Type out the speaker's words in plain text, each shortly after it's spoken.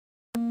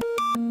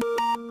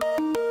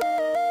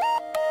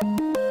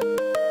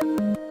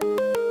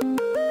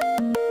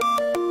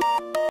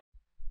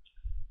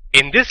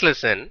In this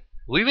lesson,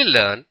 we will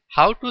learn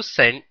how to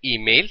send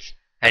emails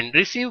and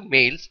receive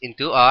mails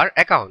into our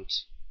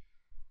accounts.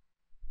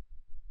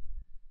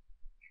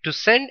 To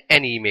send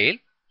an email,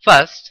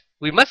 first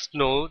we must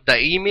know the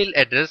email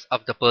address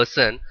of the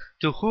person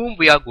to whom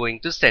we are going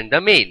to send the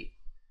mail.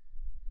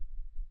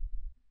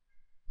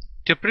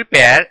 To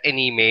prepare an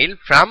email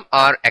from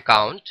our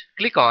account,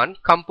 click on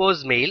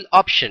Compose Mail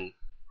option.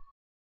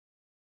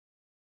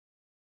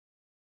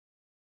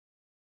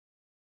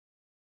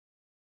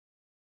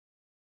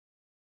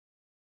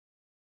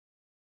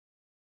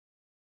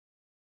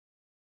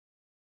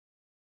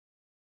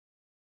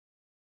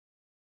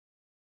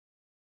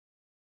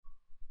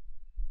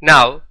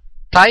 Now,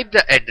 type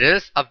the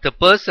address of the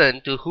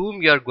person to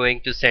whom you are going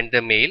to send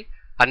the mail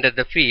under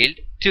the field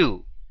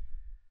To.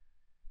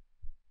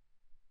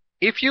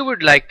 If you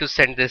would like to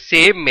send the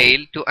same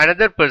mail to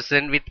another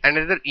person with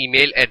another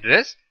email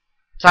address,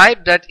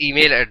 type that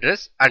email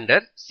address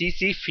under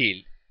CC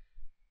field.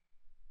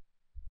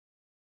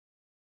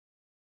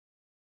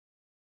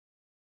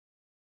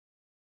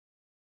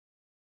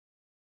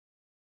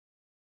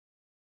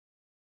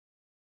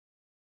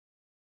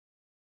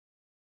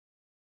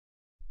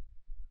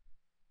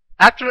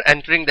 After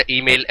entering the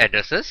email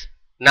addresses,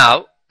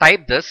 now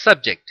type the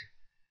subject.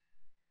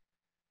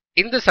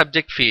 In the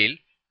subject field,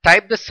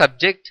 type the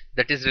subject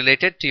that is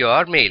related to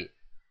your mail.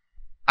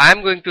 I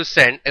am going to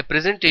send a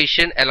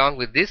presentation along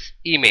with this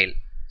email.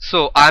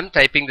 So I am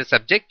typing the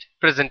subject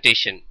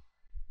presentation.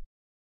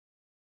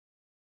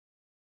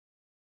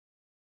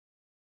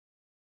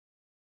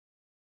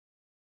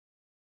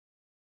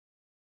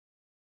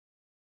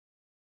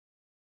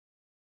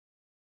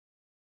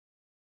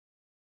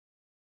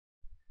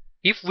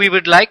 If we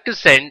would like to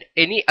send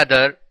any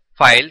other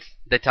files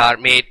that are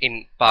made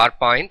in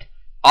PowerPoint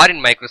or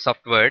in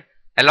Microsoft Word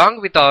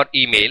along with our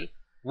email,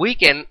 we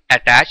can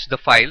attach the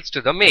files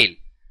to the mail.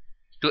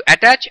 To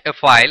attach a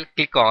file,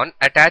 click on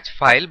Attach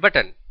File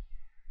button.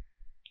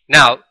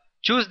 Now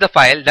choose the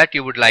file that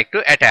you would like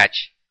to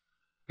attach.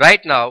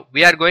 Right now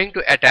we are going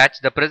to attach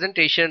the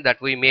presentation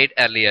that we made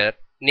earlier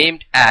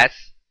named as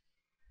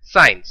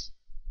Science.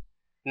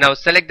 Now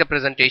select the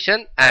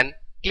presentation and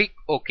click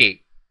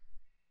OK.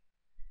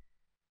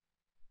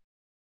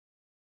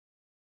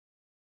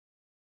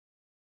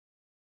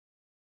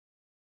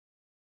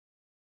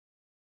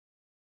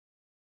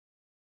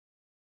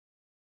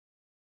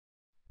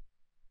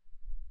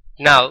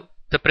 Now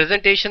the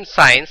presentation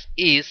Science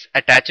is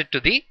attached to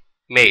the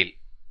mail.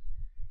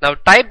 Now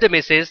type the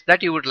message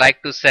that you would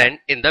like to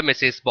send in the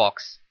message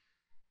box.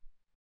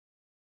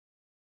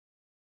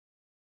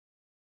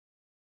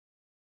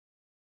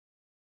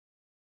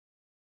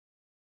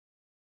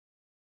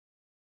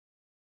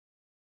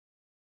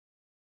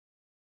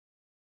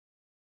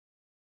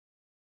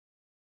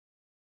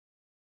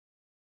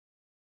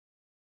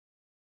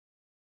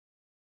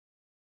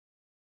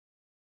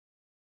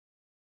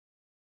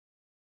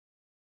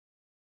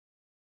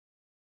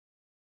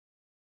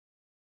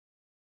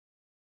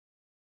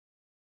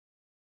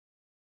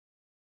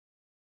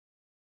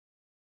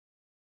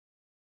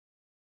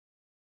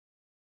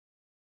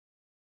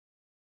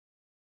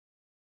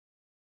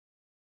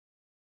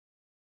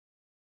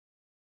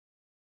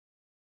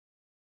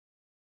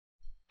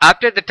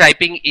 After the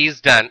typing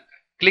is done,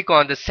 click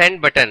on the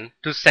Send button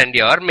to send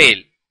your mail.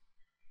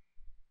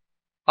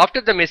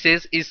 After the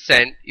message is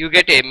sent, you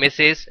get a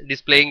message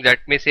displaying that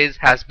message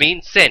has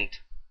been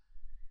sent.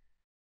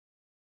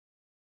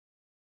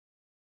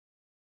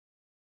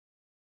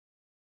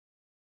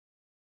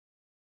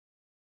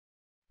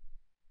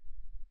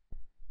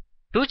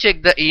 To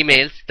check the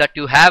emails that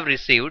you have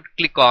received,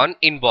 click on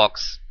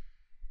Inbox.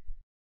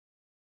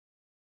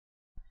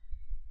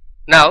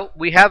 Now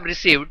we have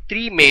received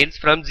 3 mails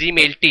from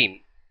Gmail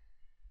team.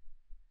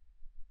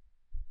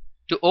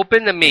 To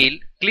open the mail,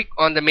 click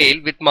on the mail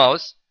with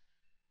mouse.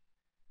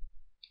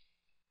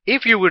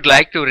 If you would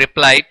like to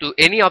reply to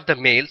any of the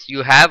mails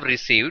you have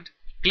received,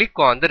 click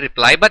on the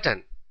Reply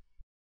button.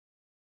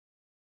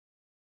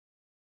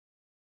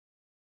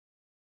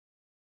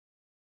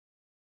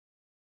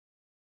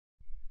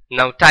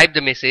 Now type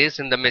the message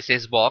in the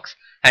message box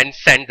and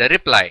send the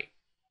reply.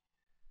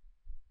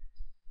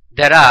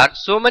 There are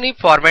so many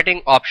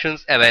formatting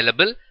options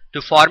available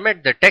to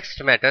format the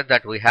text matter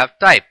that we have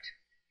typed.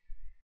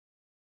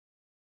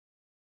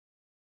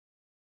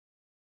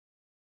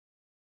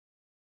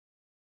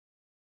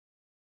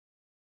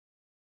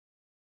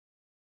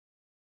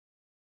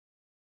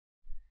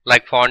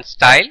 Like font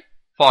style,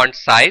 font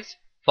size,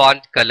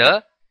 font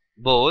color,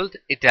 bold,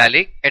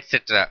 italic,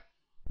 etc.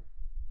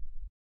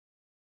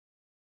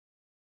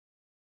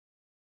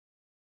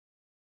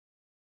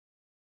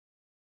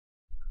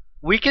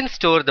 We can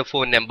store the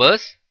phone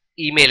numbers,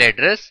 email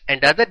address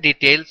and other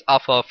details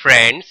of our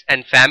friends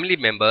and family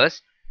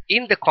members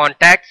in the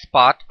contacts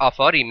part of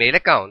our email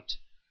account.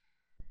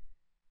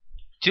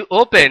 To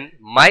open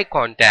My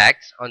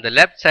Contacts on the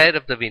left side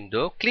of the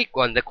window, click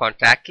on the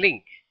contact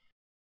link.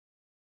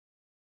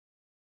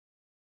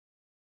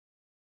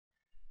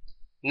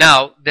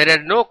 Now there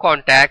are no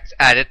contacts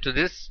added to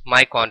this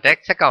My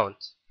Contacts account.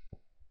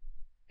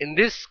 In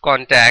this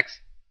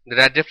contacts, there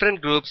are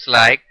different groups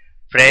like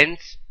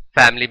friends,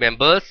 family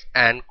members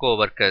and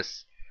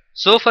co-workers.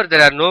 So far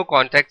there are no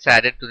contacts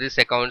added to this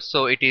account,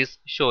 so it is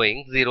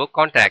showing 0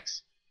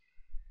 contacts.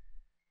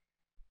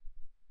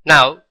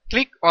 Now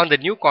click on the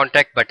new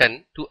contact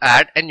button to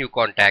add a new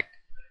contact.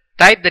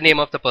 Type the name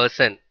of the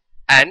person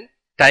and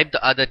type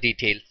the other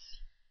details.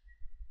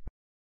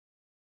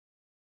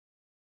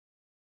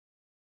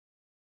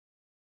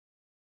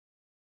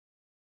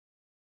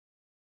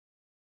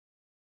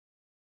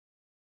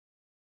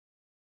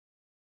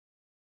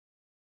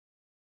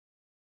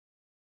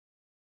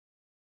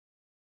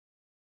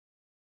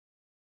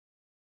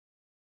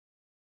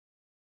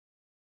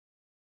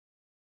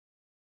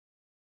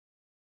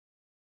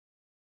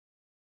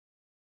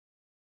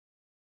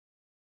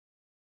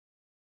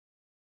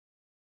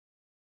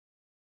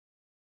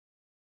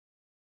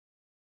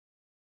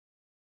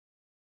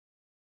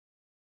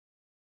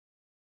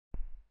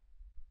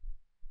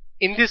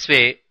 In this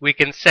way, we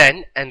can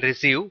send and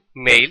receive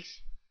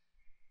mails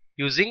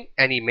using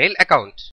an email account.